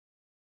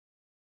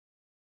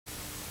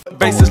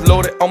Bases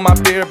loaded on my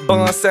beer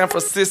bun, San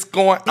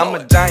Francisco. I'm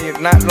a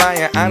giant, not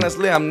lying.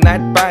 Honestly, I'm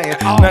not buying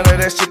none of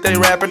that shit they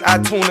rapping. I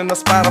tune in the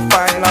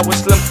Spotify, and I was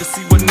slim to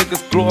see what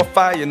niggas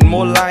glorifying.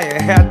 More lying,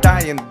 hair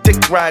dying,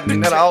 dick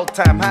riding at an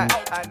all-time high.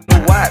 I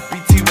know why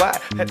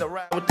BTY had to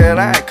ride with that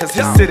eye, cause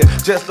his city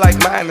just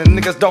like mine, and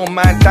niggas don't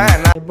mind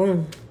dying.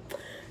 Boom.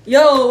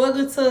 Yo,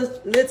 welcome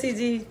to Lil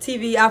TG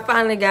TV. I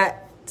finally got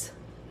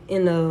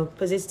in a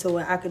position to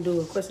where I could do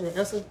a question and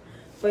answer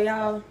for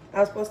y'all. I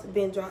was supposed to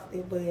be dropped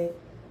it, but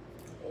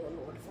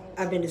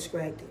I've been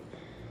distracted.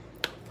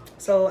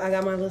 So I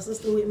got my little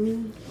sister with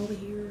me over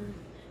here,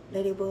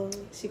 Ladybug.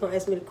 She gonna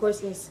ask me the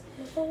questions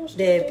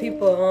that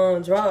people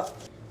drop.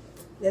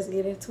 Let's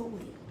get into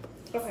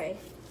it. Okay.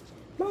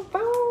 My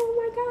phone, oh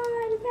my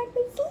God, it's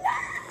acting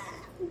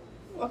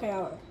slow. Okay,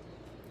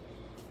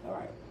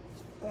 alright.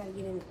 I gotta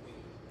get in it.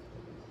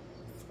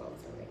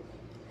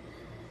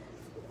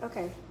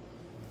 Okay.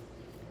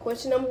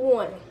 Question number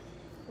 1.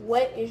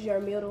 What is your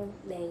middle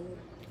name?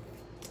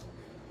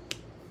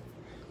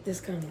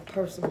 This kind of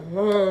personal.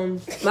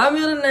 My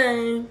middle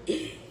name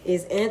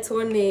is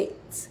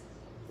Antoinette.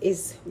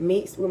 It's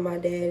mixed with my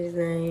daddy's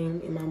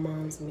name and my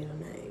mom's middle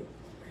name.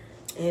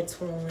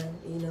 Antoine,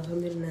 you know, her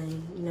middle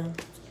name, you know,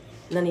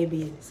 none of your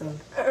business. So,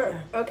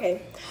 yeah.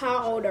 Okay.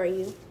 How old are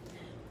you?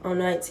 I'm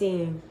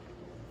 19.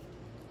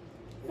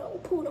 No,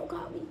 Pooh, don't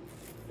call me.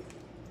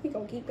 We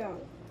gonna keep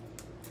going.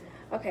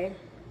 Okay.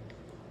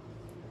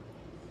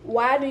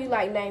 Why do you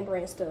like name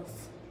brand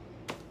stuff?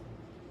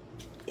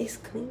 It's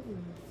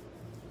clean.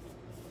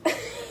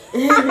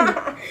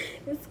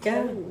 It's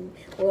clean.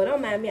 Well,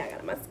 don't mind me. I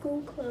got my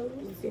school clothes.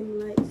 You feel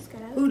me? Like, just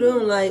got out. Who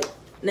don't like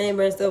name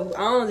brand stuff? I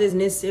don't just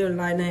necessarily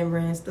like name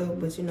brand stuff,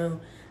 but you know,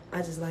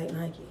 I just like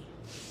Nike.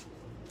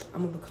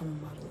 I'm gonna become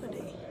a model one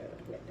day.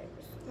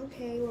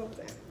 Okay, what was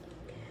that?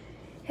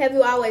 Have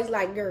you always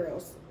liked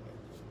girls?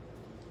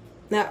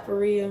 Not for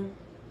real.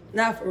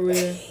 Not for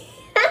real.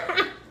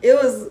 It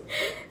was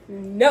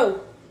no.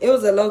 It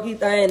was a low-key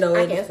thing though.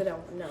 I can answer that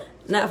one. No.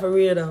 Not for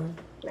real though.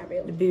 Not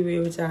real. To be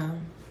real with y'all.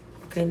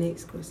 Okay,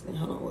 next question.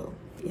 Hold on, well.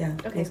 Yeah,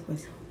 okay. Next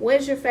question.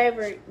 What's your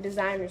favorite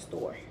designer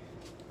store?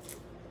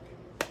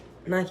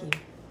 Nike.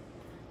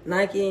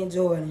 Nike and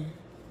Jordan.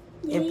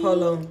 And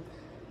Polo.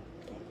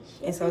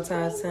 And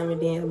sometimes Tommy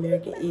Dan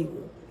American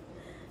Eagle.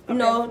 You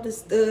know, the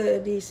stud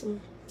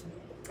edition.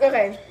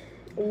 Okay.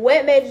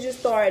 What made you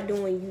start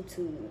doing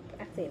YouTube?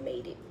 I said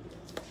made it.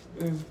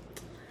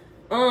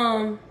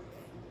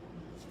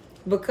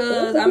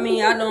 Because I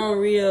mean I know I'm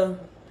real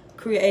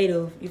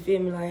creative, you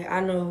feel me? Like I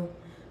know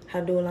how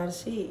to do a lot of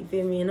shit, you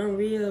feel me? And I'm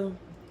real,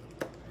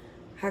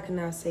 how can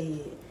I say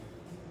it?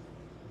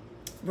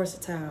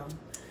 Versatile.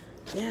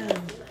 Yeah.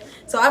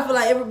 So I feel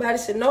like everybody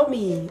should know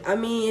me. I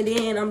mean, and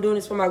then I'm doing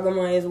this for my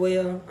grandma as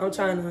well. I'm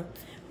trying to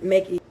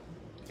make it.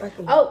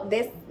 Oh,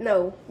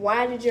 no.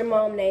 Why did your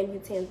mom name you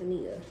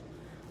Tanzania?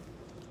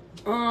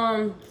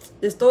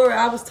 The story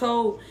I was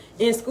told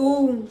in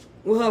school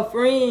with her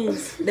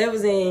friends, that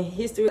was in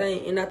history,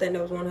 and I think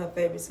that was one of her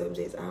favorite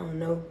subjects. I don't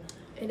know.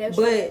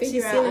 But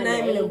she seen the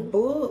name in the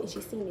book.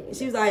 She seen it.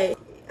 She was like,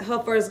 her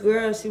first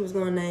girl, she was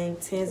going to name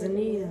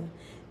Tanzania.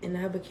 And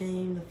I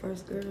became the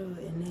first girl,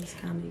 and that's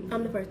kind of...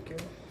 I'm the first girl.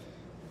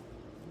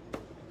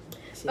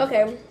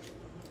 Okay.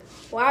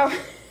 Why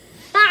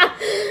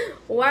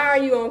are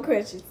you on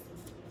crutches?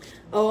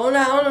 Oh, I'm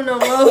not on no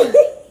more.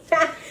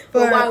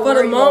 For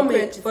the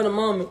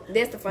moment.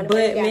 That's the funny part.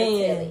 But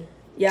man,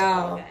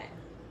 y'all,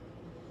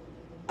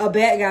 a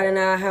bat got in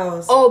our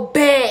house. Oh,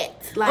 bat!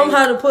 Like, I'm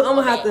gonna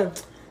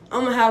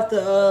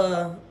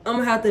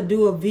have to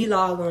do a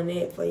vlog on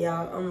that for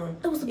y'all.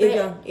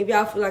 If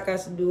y'all feel like I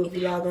should do a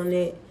vlog on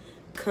that,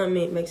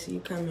 comment. Make sure you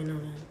comment on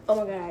it. Oh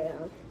my God,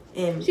 y'all.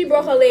 And she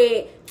broke her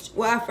leg.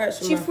 Well,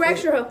 she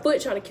fractured her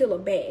foot trying to kill a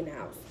bat in the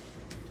house.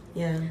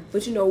 Yeah.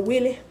 But you know,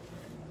 Willie,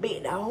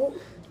 big dog.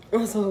 He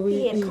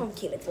had to come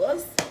kill it for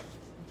us.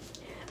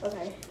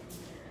 Okay.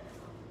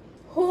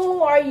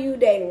 Who are you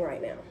dating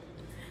right now?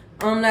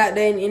 I'm not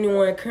dating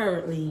anyone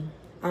currently.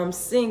 I'm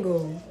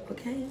single.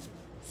 Okay?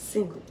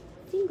 Single.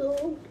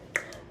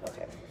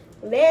 Okay.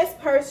 Last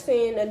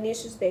person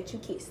initials that you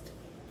kissed.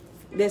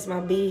 That's my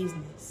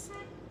business.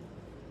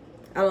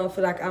 I don't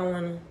feel like I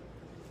want to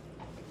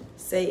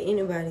say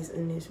anybody's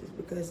initials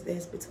because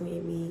that's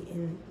between me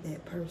and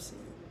that person.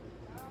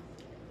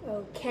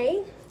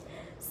 Okay.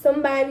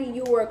 Somebody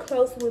you were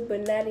close with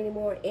but not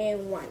anymore,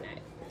 and why not?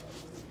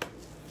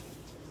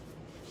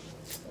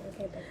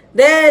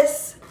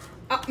 That's...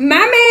 my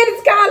man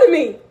is calling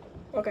me.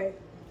 Okay.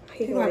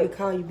 He can probably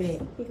call you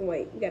back. He can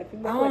wait. You gotta pick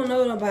my I don't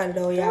know nobody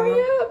though, y'all.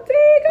 Hurry up,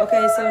 big.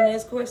 Okay, so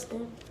next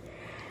question.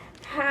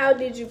 How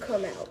did you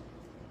come out?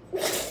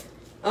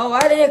 Oh,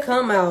 I didn't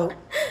come out.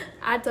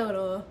 I told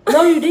her.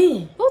 No, you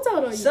didn't. Who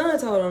told on you? Son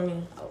told on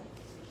me. Oh,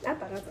 I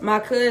thought. My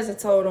cousin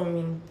told on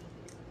me.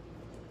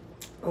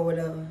 Or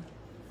whatever.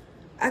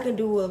 I can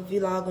do a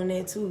vlog on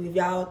that too. If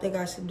y'all think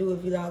I should do a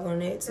vlog on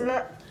that too,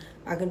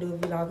 I can do a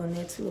vlog on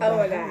that too. Oh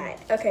my God.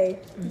 Okay,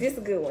 this is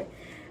a good one.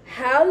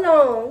 How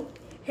long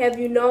have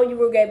you known you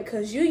were gay?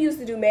 Because you used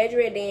to do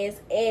majorette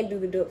dance and do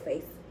the duck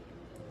face.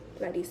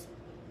 Like this.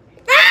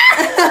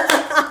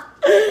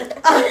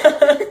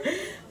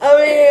 I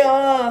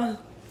mean,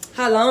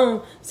 how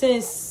long?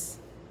 Since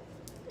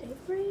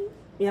 8th grade?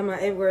 Yeah, my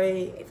 8th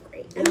grade. 8th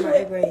grade. Yeah, my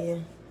 8th grade, yeah.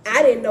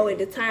 I didn't know at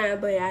the time,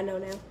 but I know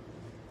now.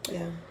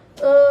 Yeah.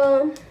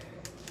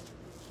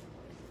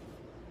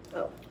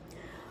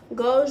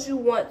 Goals you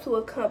want to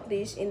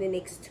accomplish in the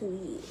next 2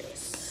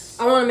 years.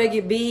 I want to make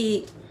it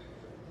big.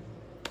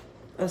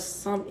 Or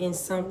something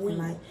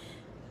like.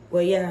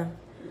 Well, yeah.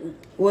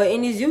 Well,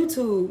 in this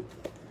YouTube,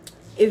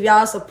 if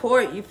y'all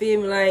support, you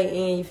feel me, like,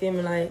 and you feel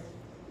me, like,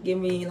 give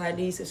me like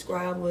these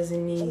subscribers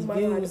and these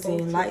views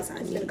and likes I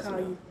need. You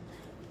know?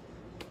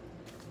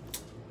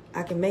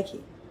 I can make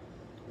it.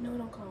 No,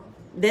 don't call.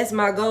 That's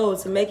my goal,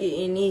 to make it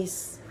in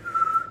this,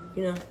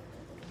 you know.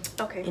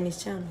 Okay. In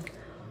this channel.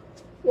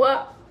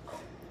 Well.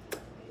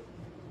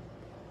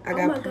 I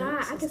got oh my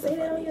God, I can say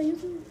that on your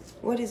YouTube.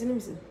 What is it? Let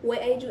me see.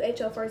 What age you ate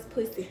your first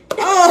pussy?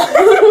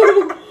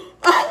 Oh,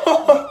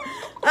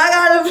 I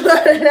gotta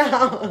put it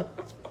out.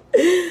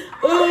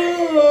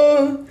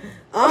 Ooh.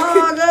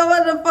 Oh God,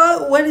 what the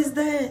fuck? What is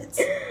that?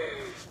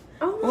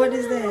 Oh my what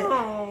is that?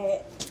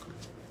 God.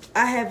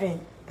 I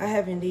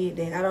haven't did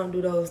that. I don't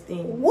do those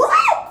things.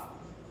 What?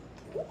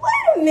 Wait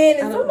a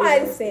minute.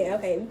 Somebody said,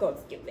 okay, we're gonna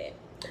skip that.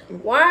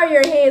 Why are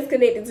your hands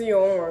connected to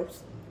your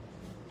arms?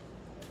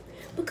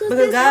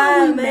 Because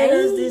God made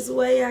us this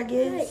way, I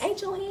guess. Like,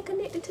 ain't your hand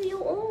connected to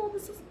your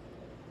arms?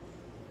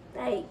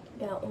 Like,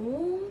 got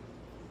arm,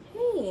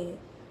 hand,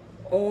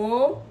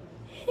 arm,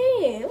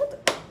 hand.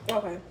 What the?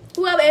 Okay.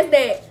 Whoever asked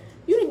that,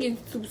 you didn't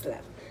get super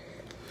slap.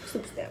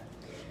 Super slap.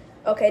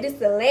 Okay, this is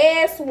the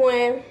last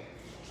one.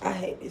 I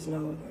hate this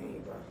nose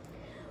ring, bro.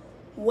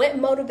 What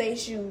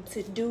motivates you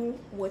to do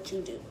what you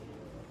do?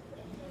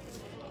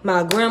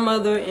 My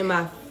grandmother and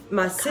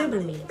my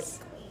siblings.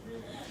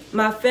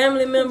 My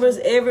family members,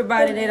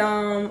 everybody that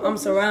I'm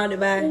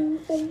surrounded by,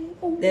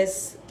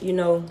 that's, you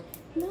know,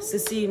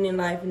 succeeding in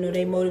life, you know,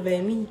 they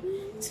motivate me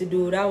to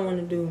do what I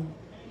want to do.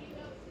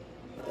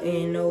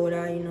 And know what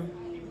I, you know.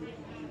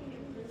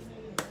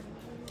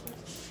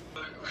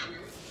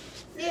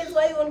 Yes,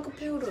 why you on the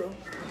computer?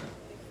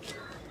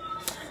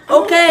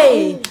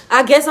 Okay,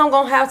 I guess I'm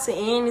going to have to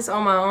end this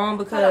on my own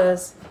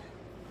because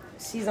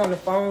she's on the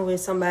phone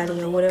with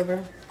somebody or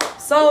whatever.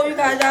 So, you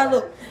guys, y'all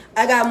look.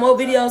 I got more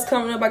videos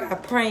coming up. I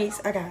got pranks.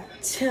 I got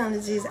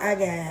challenges. I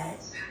got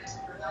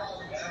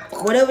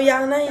whatever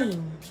y'all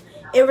name.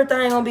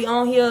 Everything gonna be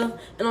on here. And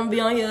I'm gonna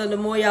be on here. The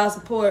more y'all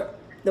support,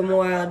 the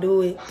more I'll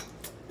do it.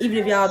 Even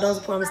if y'all don't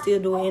support, I'm still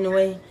do it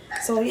anyway.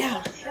 So,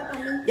 yeah.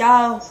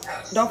 Y'all,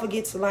 don't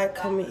forget to like,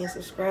 comment, and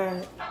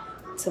subscribe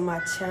to my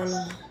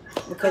channel.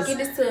 Because you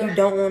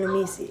don't want to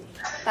miss it.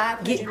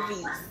 500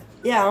 views.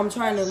 Yeah, I'm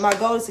trying to. My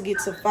goal is to get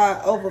to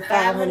over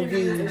 500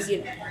 views.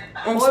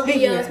 More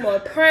videos, more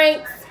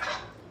pranks.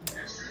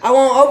 I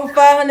want over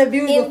 500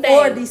 views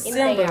before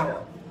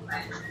December.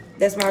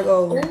 That's my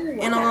goal. Ooh,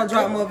 and I'm gonna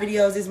drop more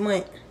videos this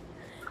month.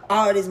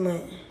 All this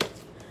month.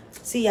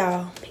 See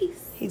y'all.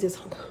 Peace. He just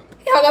hung up.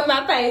 He hung up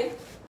my face.